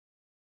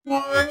Nicole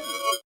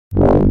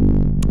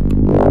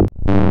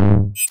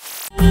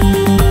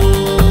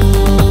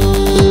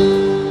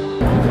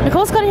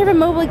Scott here from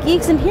Mobile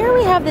Geeks, and here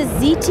we have the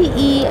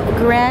ZTE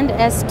Grand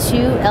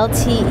S2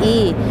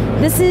 LTE.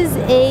 This is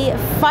a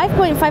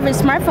 5.5-inch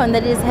smartphone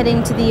that is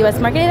heading to the US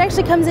market. It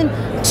actually comes in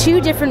two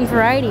different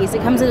varieties.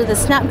 It comes with a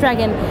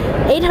Snapdragon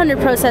 800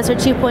 processor,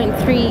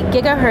 2.3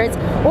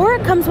 gigahertz, or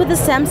it comes with the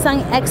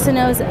Samsung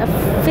Exynos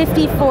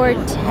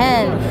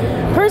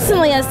 5410.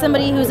 Personally, as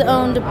somebody who's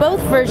owned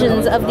both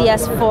versions of the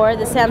S4,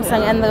 the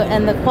Samsung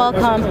and the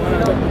Qualcomm,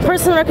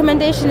 personal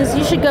recommendation is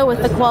you should go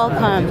with the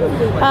Qualcomm.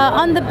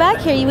 On the back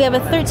here, we have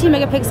a 13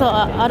 megapixel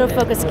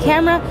autofocus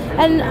camera,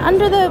 and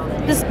under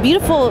this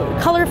beautiful,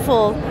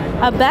 colorful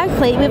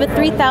backplate, we have a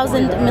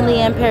 3000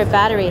 milliampere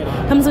battery.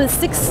 Comes with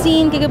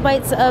 16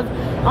 gigabytes of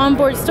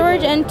onboard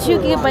storage and 2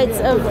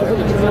 gigabytes of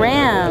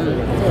RAM.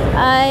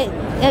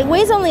 It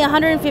weighs only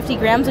 150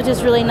 grams, which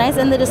is really nice,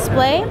 and the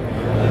display,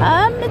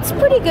 it's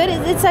pretty good.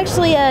 It's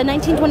actually a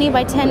 1920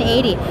 by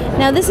 1080.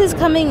 Now this is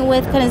coming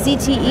with kind of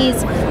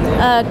ZTE's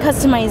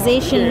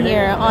customization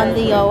here on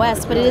the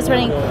OS, but it is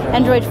running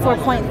Android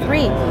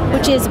 4.3,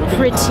 which is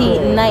pretty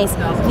nice.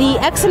 The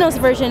Exynos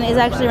version is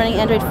actually running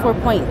Android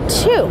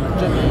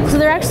 4.2, so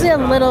they're actually a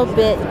little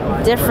bit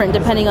different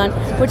depending on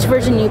which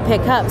version you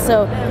pick up.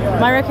 So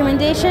my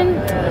recommendation,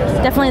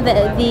 definitely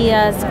the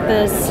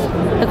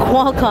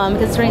Qualcomm,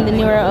 because it's running the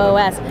newer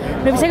OS.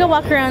 But if you take a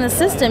walk around the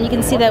system, you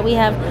can see that we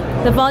have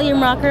the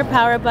volume rocker,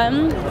 power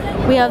button,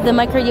 we have the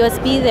micro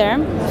USB there.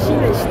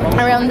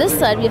 Around this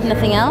side we have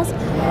nothing else,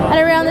 and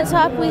around the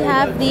top we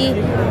have the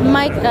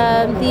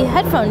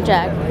headphone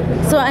jack.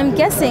 So I'm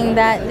guessing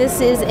that this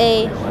is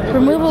a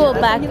removable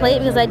backplate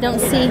because I don't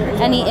see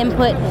any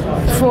input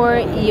for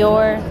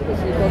your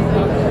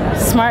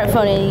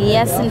smartphone, and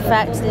yes, in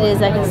fact it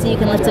is. I can see you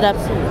can lift it up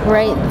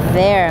right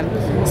there.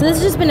 So this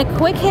has just been a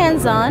quick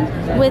hands-on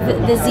with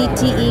the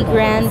ZTE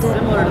Grand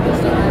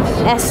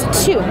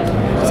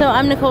S2. So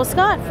I'm Nicole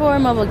Scott for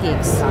Mobile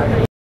Geeks.